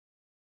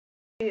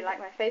Do you like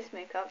my face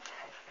makeup?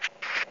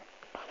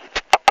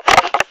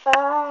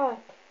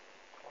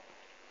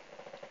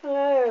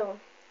 Hello,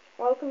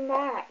 welcome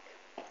back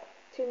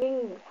to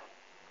me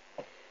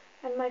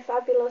and my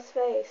fabulous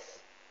face.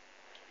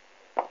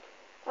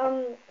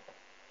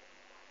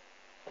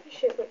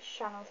 Shit, which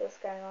channel is this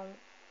going on?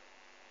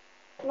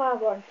 Now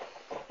one.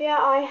 Yeah,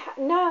 I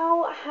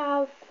now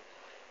have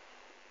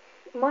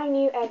my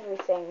new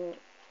everything.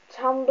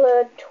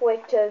 Tumblr,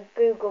 Twitter,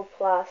 Google+,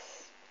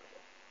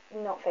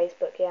 not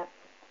Facebook yet,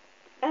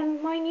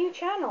 and my new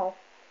channel.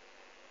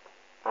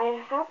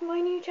 I have my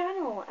new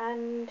channel,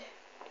 and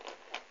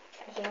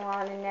do you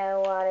want to know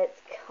what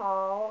it's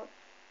called?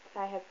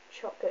 I have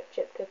chocolate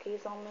chip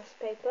cookies on this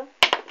paper.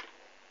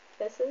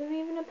 This isn't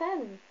even a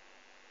pen.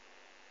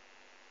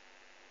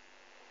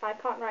 I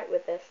can't write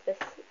with this. This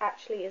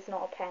actually is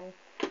not a pen.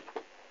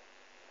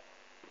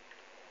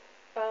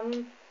 Let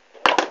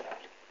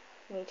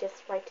me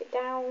just write it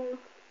down.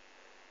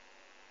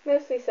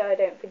 Mostly so I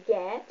don't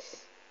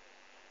forget.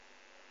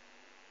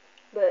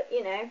 But,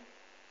 you know,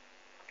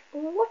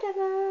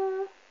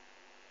 whatever.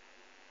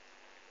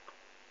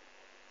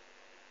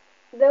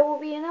 There will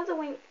be another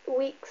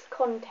week's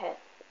content.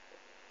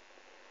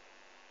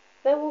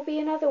 There will be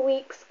another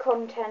week's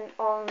content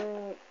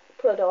on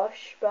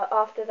Pladosh, but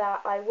after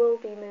that I will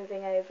be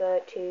moving over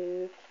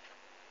to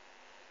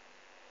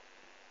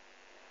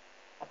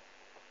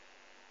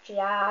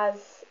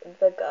Jazz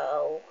the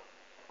Girl,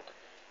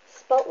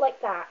 spelt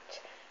like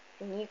that.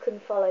 And you can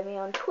follow me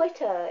on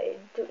Twitter,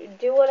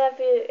 do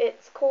whatever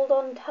it's called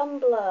on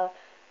Tumblr,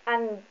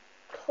 and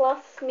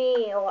plus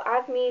me or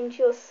add me into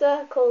your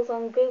circles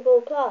on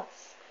Google+.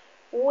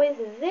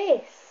 With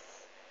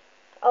this,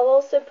 I'll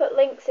also put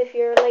links if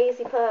you're a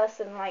lazy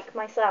person like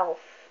myself,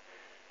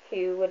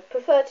 who would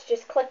prefer to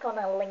just click on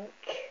a link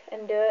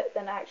and do it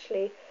than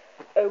actually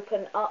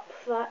open up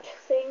that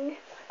thing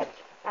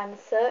and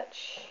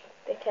search,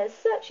 because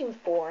searching's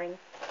boring.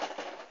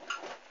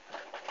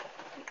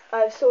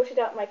 I've sorted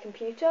out my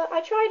computer.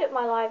 I tried at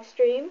my live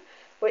stream,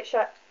 which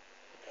I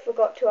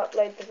forgot to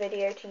upload the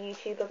video to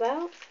YouTube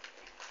about.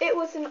 It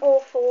was an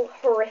awful,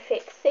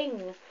 horrific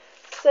thing.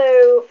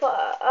 So for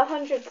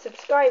 100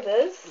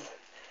 subscribers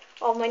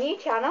on my new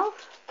channel,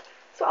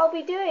 that's what I'll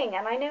be doing,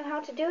 and I know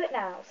how to do it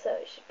now, so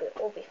it should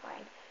all be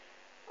fine.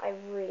 I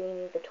really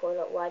need the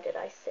toilet. Why did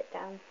I sit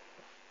down?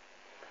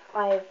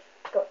 I've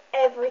got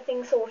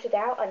everything sorted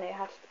out. I know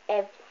how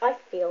to. I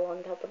feel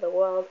on top of the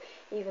world,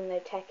 even though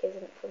tech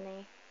isn't for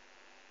me.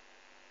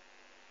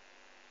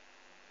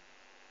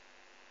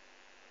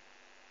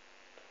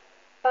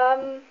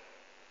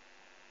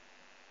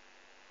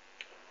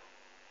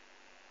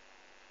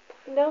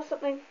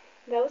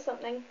 There was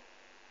something.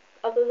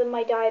 Other than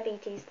my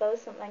diabetes, there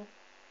was something.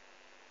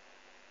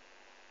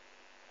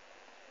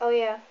 Oh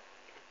yeah.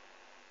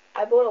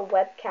 I bought a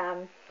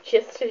webcam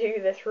just to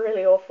do this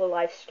really awful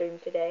live stream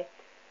today.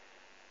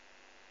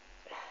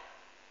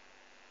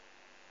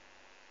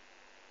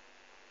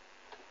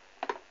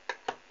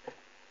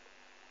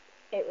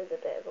 It was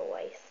a bit of a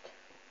waste.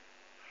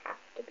 Have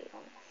to be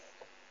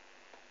honest.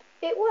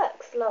 It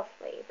works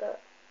lovely,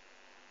 but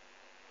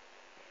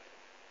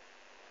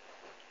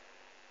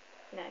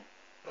no.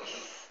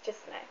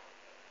 Just no.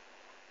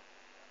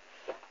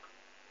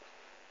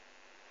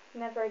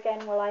 Never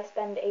again will I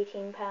spend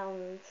 £18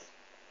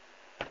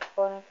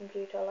 on a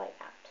computer like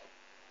that.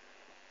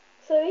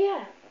 So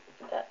yeah,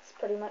 that's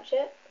pretty much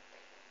it.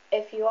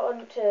 If you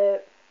want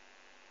to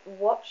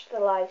watch the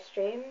live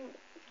stream,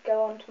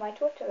 go onto my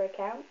Twitter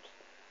account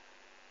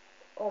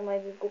or my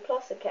Google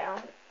Plus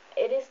account.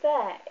 It is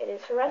there. It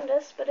is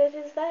horrendous, but it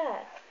is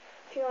there.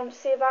 If you want to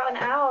see about an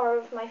hour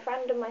of my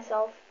friend and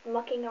myself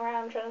mucking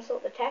around trying to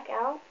sort the tech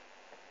out,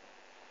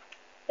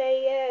 there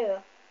you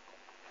go.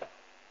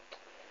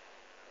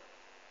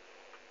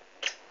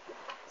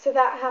 So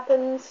that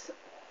happens.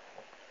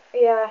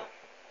 Yeah.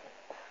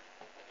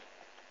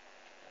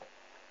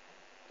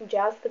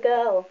 Jazz the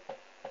Girl.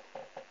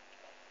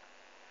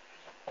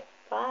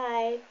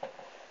 Bye.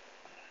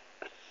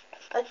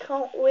 I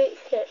can't wait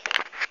it.